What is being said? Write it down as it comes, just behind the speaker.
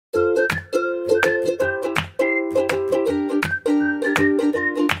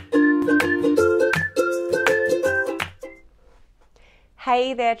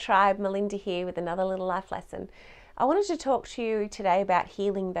Hey there tribe, Melinda here with another little life lesson. I wanted to talk to you today about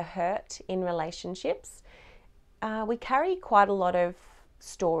healing the hurt in relationships. We carry quite a lot of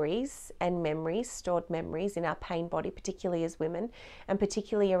stories and memories, stored memories in our pain body, particularly as women, and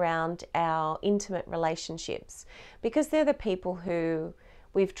particularly around our intimate relationships, because they're the people who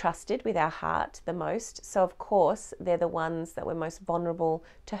we've trusted with our heart the most. So of course, they're the ones that we're most vulnerable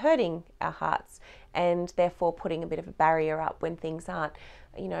to hurting our hearts, and therefore putting a bit of a barrier up when things aren't,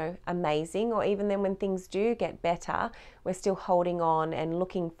 amazing, or even then when things do get better, we're still holding on and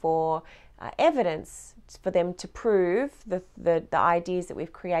looking for evidence for them to prove the ideas that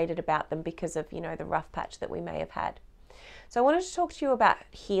we've created about them because of, the rough patch that we may have had. So I wanted to talk to you about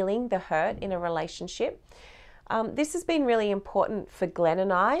healing the hurt in a relationship. This has been really important for Glen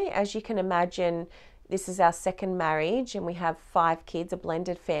and I. As you can imagine, this is our second marriage and we have 5 kids, a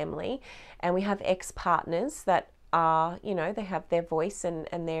blended family, and we have ex-partners that are, they have their voice and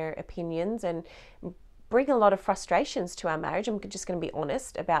their opinions and bring a lot of frustrations to our marriage. I'm just going to be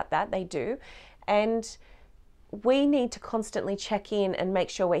honest about that. They do. And we need to constantly check in and make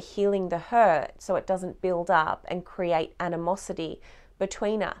sure we're healing the hurt so it doesn't build up and create animosity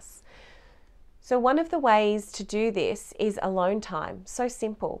between us. So one of the ways to do this is alone time. So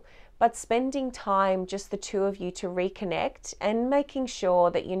simple, but spending time, just the two of you, to reconnect and making sure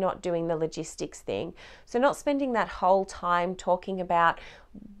that you're not doing the logistics thing. So not spending that whole time talking about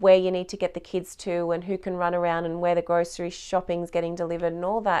where you need to get the kids to and who can run around and where the grocery shopping's getting delivered and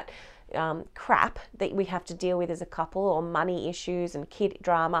all that crap that we have to deal with as a couple, or money issues and kid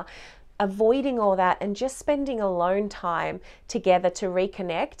drama. Avoiding all that and just spending alone time together to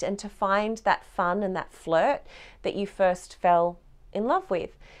reconnect and to find that fun and that flirt that you first fell in love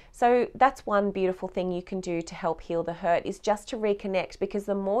with. So that's one beautiful thing you can do to help heal the hurt, is just to reconnect, because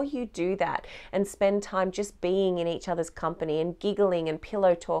the more you do that and spend time just being in each other's company and giggling and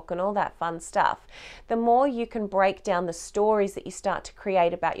pillow talk and all that fun stuff, the more you can break down the stories that you start to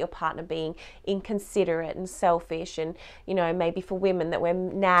create about your partner being inconsiderate and selfish, and maybe for women that we're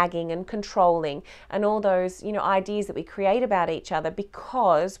nagging and controlling and all those ideas that we create about each other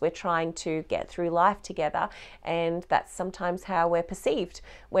because we're trying to get through life together, and that's sometimes how we're perceived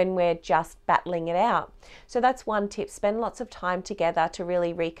when we're just battling it out. So that's one tip. Spend lots of time together to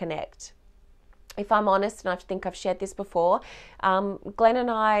really reconnect. If I'm honest, and I think I've shared this before, Glen and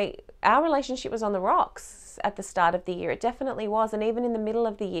I, our relationship was on the rocks at the start of the year. It definitely was. And even in the middle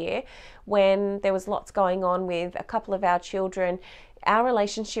of the year, when there was lots going on with a couple of our children, our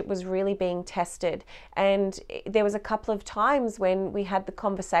relationship was really being tested. And there was a couple of times when we had the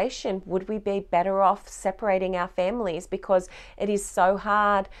conversation, would we be better off separating our families, because it is so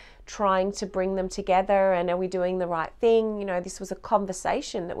hard trying to bring them together, and are we doing the right thing? This was a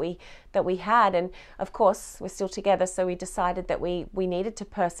conversation that we had, and of course we're still together, so we decided that we needed to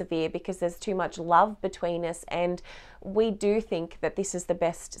persevere because there's too much love between us, and we do think that this is the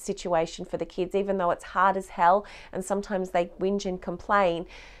best situation for the kids, even though it's hard as hell and sometimes they whinge and complain.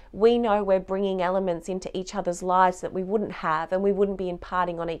 We know we're bringing elements into each other's lives that we wouldn't have, and we wouldn't be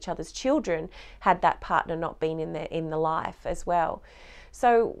imparting on each other's children had that partner not been in the life as well.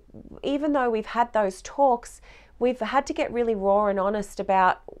 So even though we've had those talks, we've had to get really raw and honest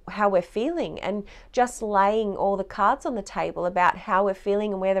about how we're feeling, and just laying all the cards on the table about how we're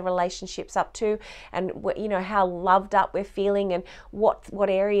feeling and where the relationship's up to, and how loved up we're feeling, and what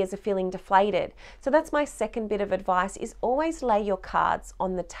areas are feeling deflated. So that's my second bit of advice, is always lay your cards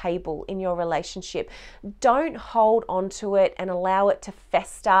on the table in your relationship. Don't hold on to it and allow it to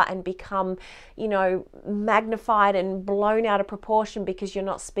fester and become magnified and blown out of proportion because you're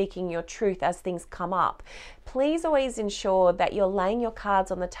not speaking your truth as things come up. Please always ensure that you're laying your cards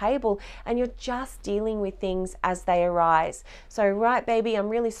on the table and you're just dealing with things as they arise. So, right, baby, I'm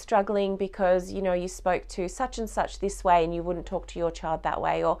really struggling because, you spoke to such and such this way and you wouldn't talk to your child that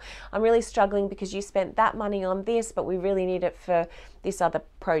way. Or I'm really struggling because you spent that money on this, but we really need it for this other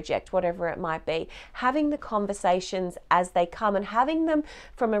project, whatever it might be. Having the conversations as they come, and having them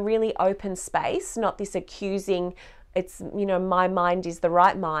from a really open space, not this accusing, it's, my mind is the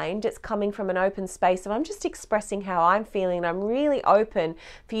right mind. It's coming from an open space of, I'm just expressing how I'm feeling, and I'm really open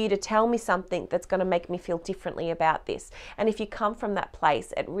for you to tell me something that's going to make me feel differently about this. And if you come from that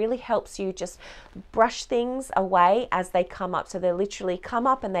place, it really helps you just brush things away as they come up. So they literally come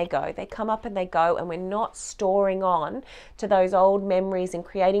up and they go, they come up and they go, and we're not storing on to those old memories and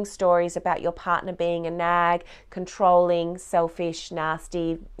creating stories about your partner being a nag, controlling, selfish,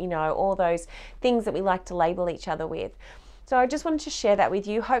 nasty, all those things that we like to label each other with. So I just wanted to share that with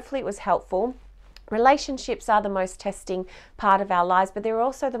you. Hopefully it was helpful. Relationships are the most testing part of our lives, but they're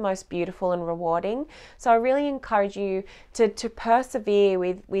also the most beautiful and rewarding. So I really encourage you to persevere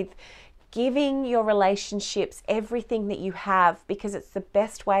with giving your relationships everything that you have, because it's the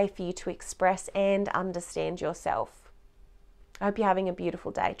best way for you to express and understand yourself. I hope you're having a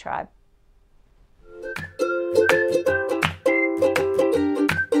beautiful day, tribe.